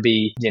have to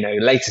be,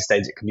 later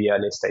stage, it can be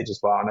earlier stage as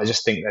well. And I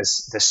just think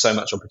there's so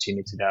much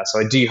opportunity there. So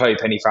I do hope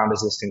any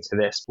founders listening to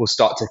this will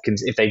start to,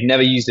 if they've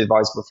never used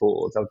advice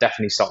before, they'll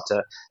definitely start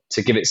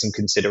to give it some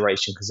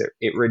consideration because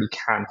it really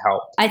can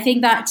help. I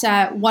think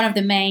that one of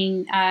the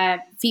main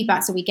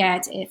feedbacks that we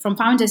get from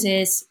founders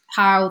is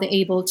how they're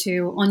able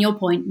to, on your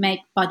point, make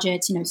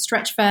budgets,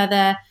 stretch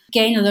further,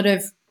 gain a lot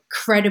of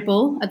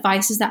credible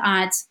advices that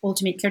adds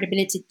ultimate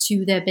credibility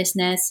to their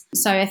business.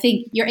 So I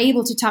think you're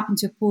able to tap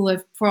into a pool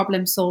of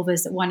problem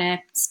solvers that want to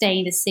stay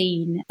in the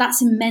scene.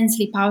 That's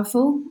immensely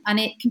powerful and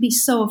it can be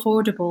so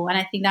affordable. And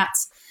I think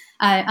that's,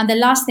 and the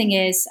last thing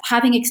is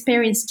having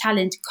experienced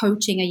talent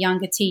coaching a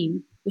younger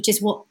team, which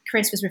is what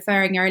Chris was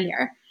referring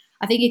earlier.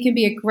 I think it can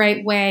be a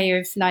great way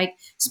of like,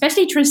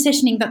 especially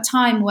transitioning that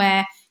time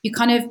where you're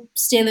kind of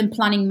still in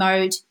planning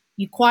mode,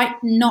 you quite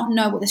not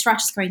know what the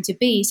strategy is going to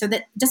be. So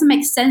that it doesn't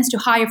make sense to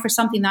hire for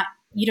something that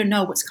you don't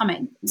know what's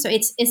coming. So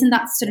isn't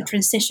that sort of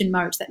transition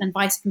mode that an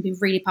advisor can be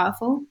really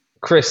powerful.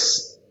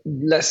 Chris,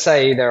 let's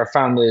say there are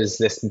founders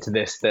listening to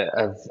this that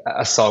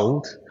are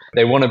sold.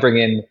 They want to bring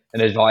in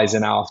an advisor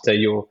now after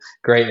your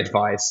great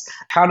advice.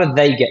 How do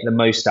they get the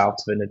most out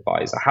of an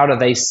advisor? How do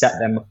they set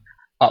them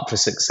up for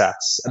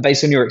success?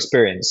 Based on your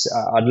experience,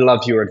 I'd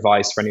love your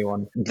advice for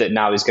anyone that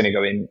now is going to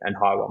go in and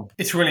hire one.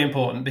 It's really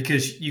important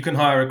because you can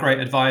hire a great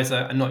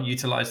advisor and not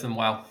utilize them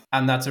well.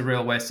 And that's a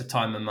real waste of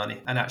time and money.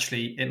 And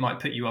actually, it might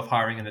put you off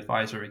hiring an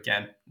advisor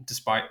again,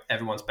 despite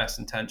everyone's best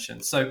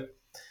intentions. So,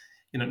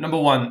 number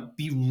one,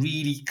 be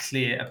really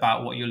clear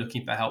about what you're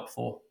looking for help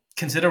for.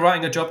 Consider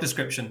writing a job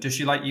description,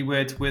 just like you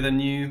would with a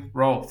new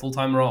role,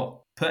 full-time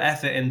role. Put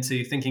effort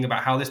into thinking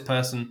about how this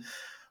person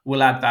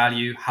will add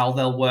value, how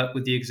they'll work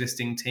with the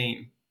existing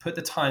team. Put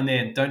the time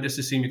in. Don't just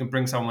assume you can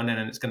bring someone in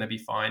and it's going to be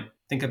fine.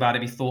 Think about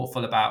it. Be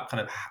thoughtful about kind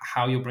of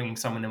how you're bringing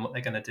someone in, what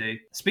they're going to do.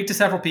 Speak to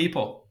several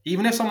people.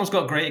 Even if someone's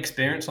got great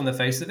experience on the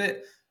face of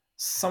it,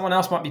 someone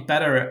else might be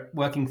better at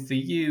working for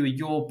you,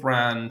 your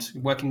brand,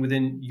 working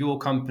within your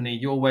company,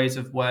 your ways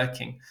of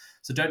working.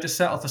 So don't just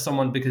settle for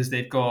someone because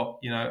they've got,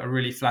 a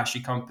really flashy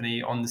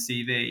company on the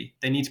CV.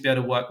 They need to be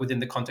able to work within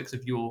the context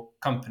of your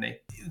company.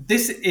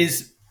 This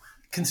is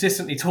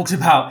consistently talked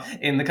about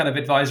in the kind of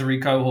advisory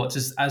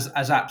cohorts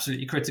as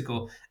absolutely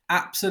critical.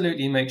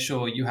 Absolutely make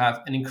sure you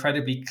have an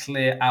incredibly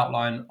clear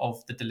outline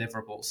of the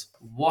deliverables.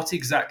 What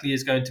exactly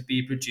is going to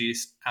be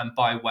produced and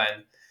by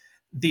when?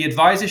 The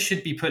advisor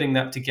should be putting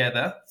that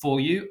together for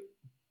you,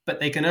 but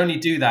they can only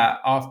do that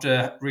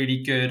after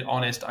really good,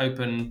 honest,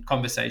 open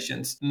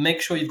conversations.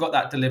 Make sure you've got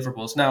that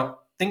deliverables. Now,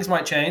 things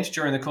might change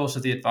during the course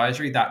of the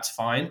advisory. That's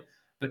fine,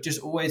 but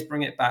just always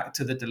bring it back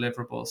to the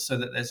deliverables so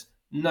that there's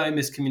no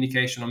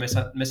miscommunication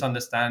or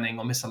misunderstanding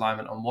or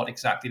misalignment on what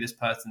exactly this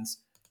person's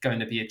going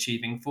to be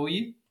achieving for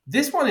you.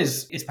 This one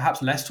is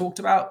perhaps less talked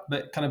about,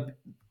 but kind of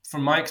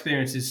from my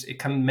experiences, it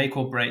can make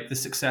or break the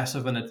success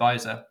of an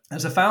advisor.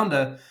 As a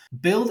founder,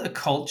 build a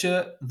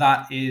culture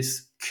that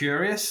is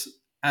curious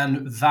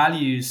and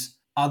values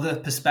other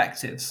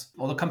perspectives.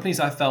 All the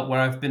companies I've felt where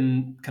I've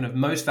been kind of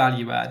most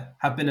value add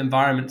have been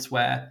environments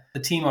where the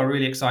team are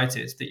really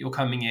excited that you're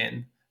coming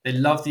in. They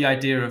love the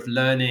idea of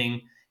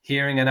learning,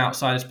 hearing an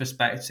outsider's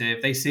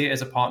perspective. They see it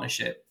as a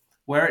partnership.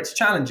 Where it's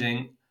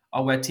challenging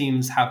are where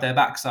teams have their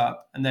backs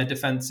up and they're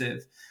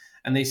defensive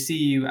and they see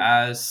you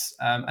as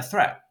a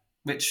threat,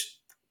 which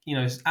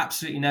is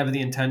absolutely never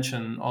the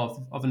intention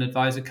of an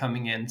advisor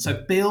coming in.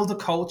 So build a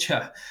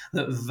culture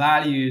that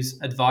values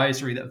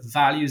advisory, that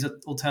values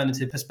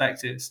alternative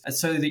perspectives, and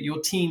so that your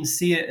team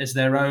see it as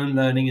their own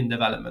learning and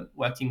development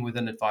working with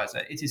an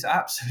advisor. It is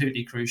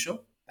absolutely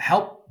crucial.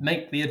 Help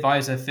make the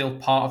advisor feel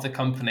part of the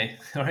company.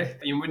 Right?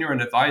 When you're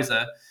an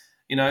advisor,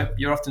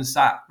 you're often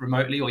sat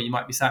remotely or you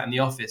might be sat in the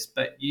office,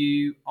 but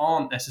you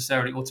aren't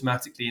necessarily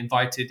automatically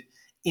invited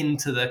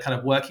into the kind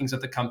of workings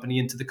of the company,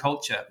 into the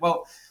culture.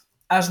 Well,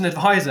 as an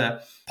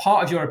advisor,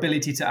 part of your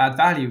ability to add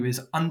value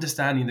is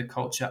understanding the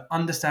culture,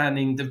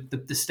 understanding the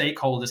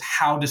stakeholders,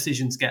 how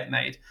decisions get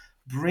made.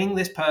 Bring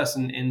this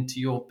person into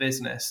your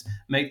business,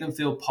 make them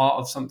feel part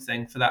of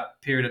something for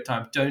that period of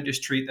time. Don't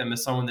just treat them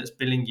as someone that's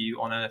billing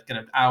you on a kind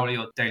of hourly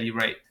or daily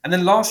rate. And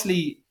then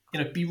lastly,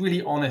 be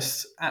really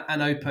honest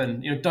and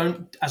open.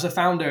 Don't, as a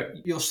founder,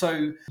 you're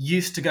so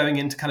used to going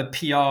into kind of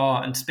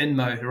PR and spin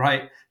mode,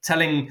 right?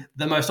 Telling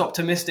the most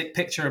optimistic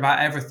picture about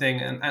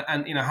everything and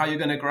how you're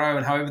going to grow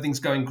and how everything's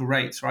going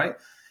great, right?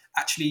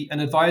 Actually, an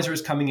advisor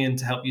is coming in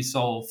to help you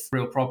solve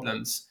real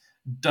problems.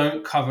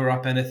 Don't cover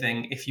up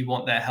anything if you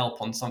want their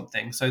help on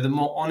something. So the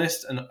more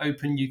honest and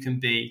open you can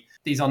be,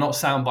 these are not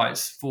sound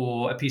bites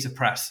for a piece of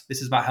press.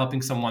 This is about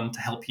helping someone to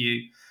help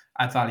you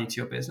add value to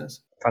your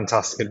business.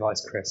 Fantastic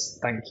advice, Chris.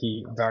 Thank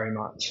you very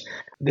much.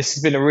 This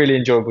has been a really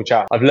enjoyable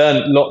chat. I've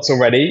learned lots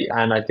already,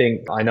 and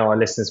I know our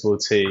listeners will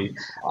too.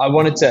 I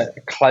wanted to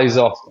close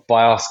off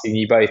by asking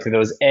you both if there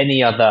was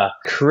any other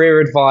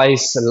career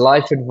advice,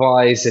 life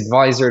advice,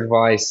 advisor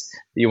advice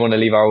that you want to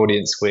leave our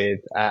audience with,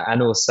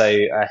 and also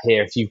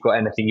hear if you've got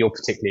anything you're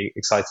particularly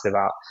excited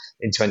about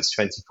in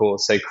 2024.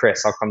 So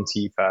Chris, I'll come to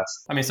you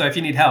first. So if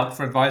you need help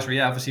for advisory,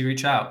 obviously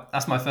reach out.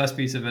 That's my first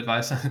piece of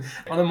advice.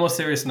 On a more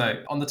serious note,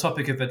 on the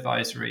topic of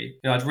advisory,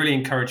 I'd really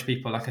encourage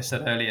people, like I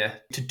said earlier,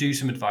 to do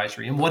some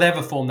advisory in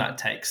whatever form that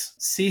takes.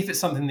 See if it's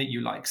something that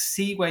you like.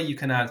 See where you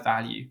can add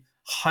value.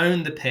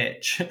 Hone the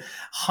pitch,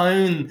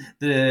 hone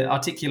the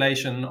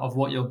articulation of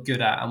what you're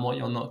good at and what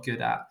you're not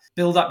good at.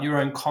 Build up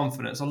your own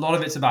confidence. A lot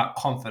of it's about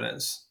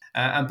confidence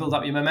and build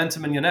up your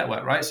momentum and your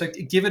network, right? So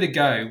give it a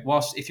go.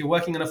 If you're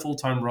working in a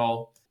full-time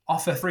role,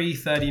 offer free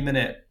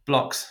 30-minute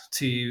blocks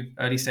to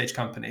early stage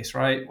companies,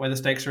 right? Where the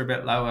stakes are a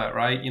bit lower,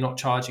 right? You're not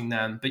charging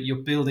them, but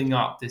you're building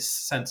up this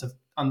sense of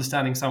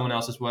understanding someone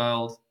else's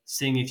world,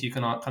 seeing if you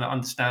can kind of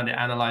understand it,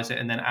 analyze it,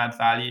 and then add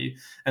value,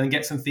 and then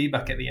get some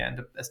feedback at the end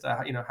as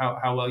to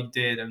how well you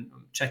did, and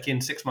check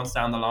in 6 months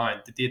down the line.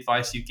 Did the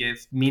advice you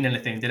give mean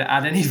anything? Did it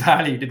add any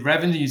value? Did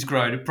revenues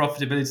grow? Did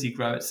profitability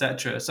grow,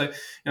 etc.? So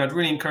I'd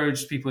really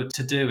encourage people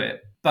to do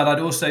it, but I'd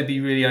also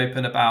be really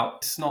open about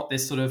it's not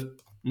this sort of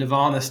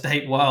nirvana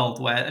state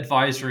world where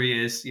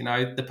advisory is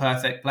the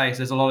perfect place.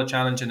 There's a lot of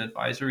challenge in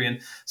advisory, and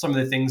some of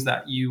the things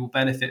that you will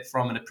benefit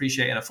from and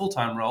appreciate in a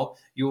full-time role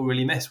you'll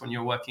really miss when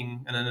you're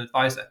working in an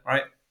advisor,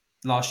 right?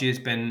 Last year's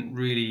been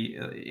really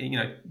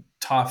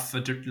tough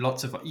for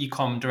lots of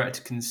e-com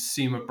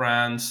direct-to-consumer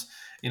brands.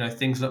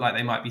 Things look like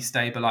they might be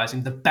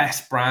stabilizing. The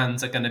best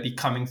brands are going to be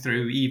coming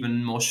through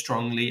even more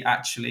strongly,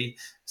 actually.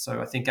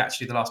 So I think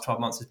actually the last 12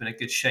 months has been a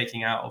good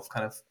shaking out of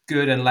kind of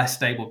good and less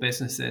stable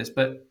businesses.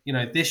 But,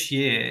 this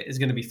year is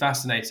going to be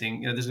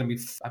fascinating. There's going to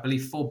be, I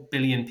believe, 4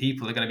 billion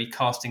people are going to be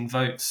casting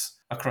votes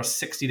across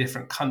 60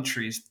 different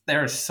countries.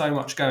 There is so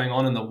much going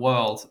on in the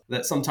world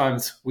that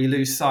sometimes we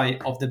lose sight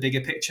of the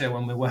bigger picture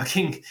when we're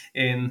working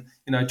in,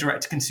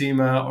 direct to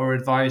consumer or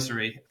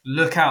advisory.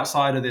 Look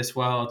outside of this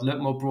world, look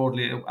more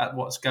broadly at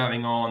what's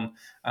going on.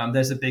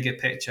 There's a bigger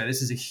picture.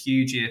 This is a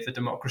huge year for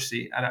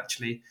democracy, and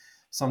actually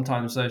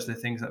sometimes those are the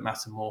things that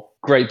matter more.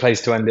 Great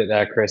place to end it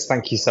there, Chris.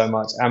 Thank you so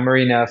much. And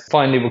Marina,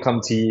 finally, we'll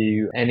come to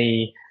you.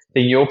 Anything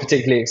you're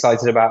particularly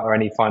excited about, or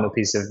any final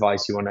piece of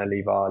advice you want to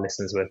leave our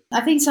listeners with? I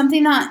think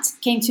something that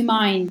came to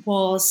mind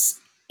was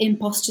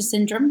imposter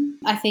syndrome.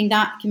 I think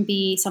that can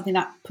be something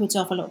that puts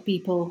off a lot of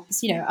people.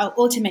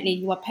 Ultimately,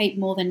 you are paid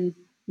more than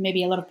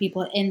maybe a lot of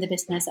people in the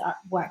business that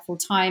work full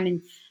time,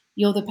 and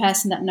you're the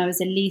person that knows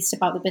the least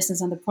about the business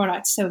and the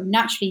product. So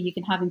naturally, you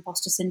can have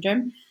imposter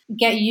syndrome.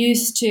 Get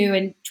used to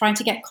and trying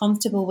to get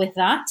comfortable with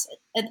that,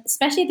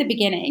 especially at the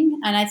beginning.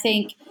 And I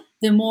think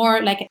the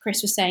more, like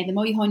Chris was saying, the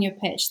more you hone your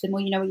pitch, the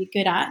more you know what you're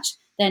good at,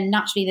 then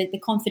naturally the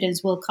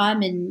confidence will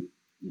come and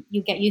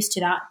you get used to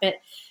that. But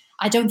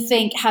I don't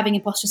think having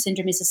imposter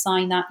syndrome is a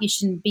sign that you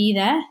shouldn't be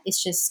there.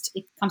 It's just,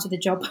 it comes with the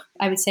job.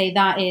 I would say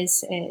that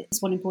is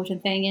one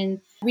important thing.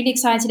 And really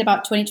excited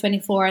about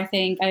 2024. I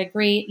think I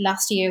agree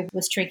last year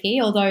was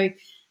tricky, although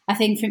I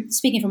think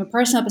speaking from a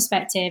personal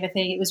perspective, I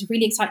think it was a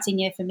really exciting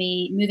year for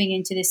me moving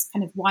into this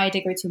kind of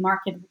wider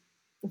go-to-market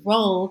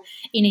role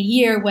in a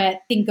year where I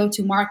think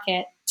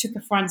go-to-market took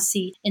a front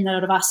seat in a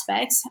lot of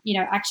aspects,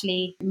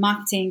 actually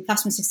marketing,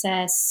 customer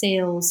success,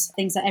 sales,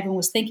 things that everyone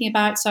was thinking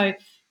about. So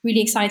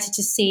really excited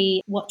to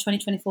see what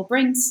 2024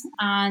 brings.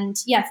 And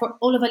yeah, for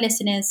all of our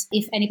listeners,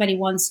 if anybody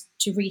wants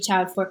to reach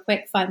out for a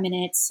quick 5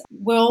 minutes,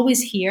 we're always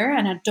here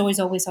and our door is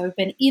always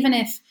open. Even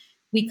if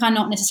we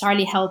cannot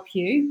necessarily help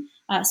you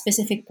at a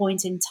specific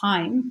point in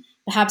time,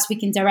 perhaps we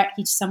can direct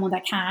you to someone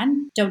that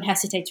can. Don't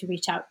hesitate to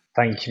reach out.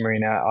 Thank you,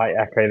 Marina. I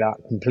echo that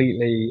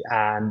completely.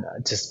 And I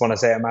just want to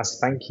say a massive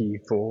thank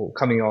you for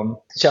coming on,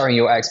 sharing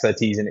your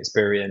expertise and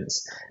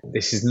experience.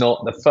 This is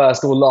not the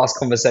first or last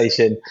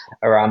conversation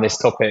around this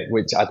topic,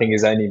 which I think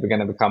is only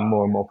going to become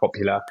more and more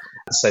popular.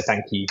 So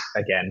thank you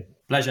again.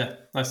 Pleasure.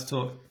 Nice to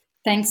talk.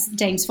 Thanks,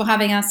 James, for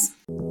having us.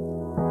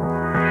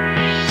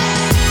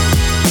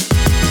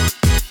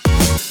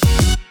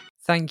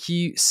 Thank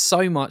you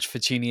so much for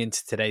tuning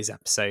into today's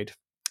episode.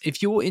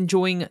 If you're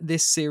enjoying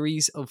this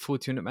series of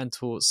 40 Minute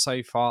Mentor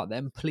so far,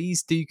 then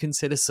please do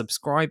consider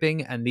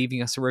subscribing and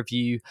leaving us a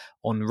review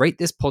on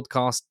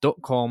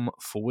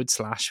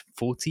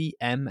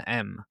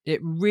ratethispodcast.com/40mm. It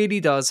really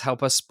does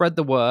help us spread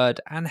the word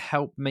and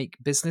help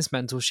make business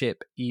mentorship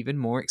even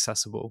more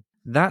accessible.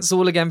 That's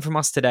all again from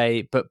us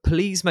today, but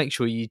please make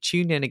sure you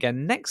tune in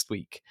again next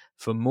week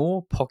for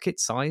more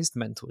pocket-sized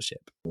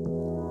mentorship.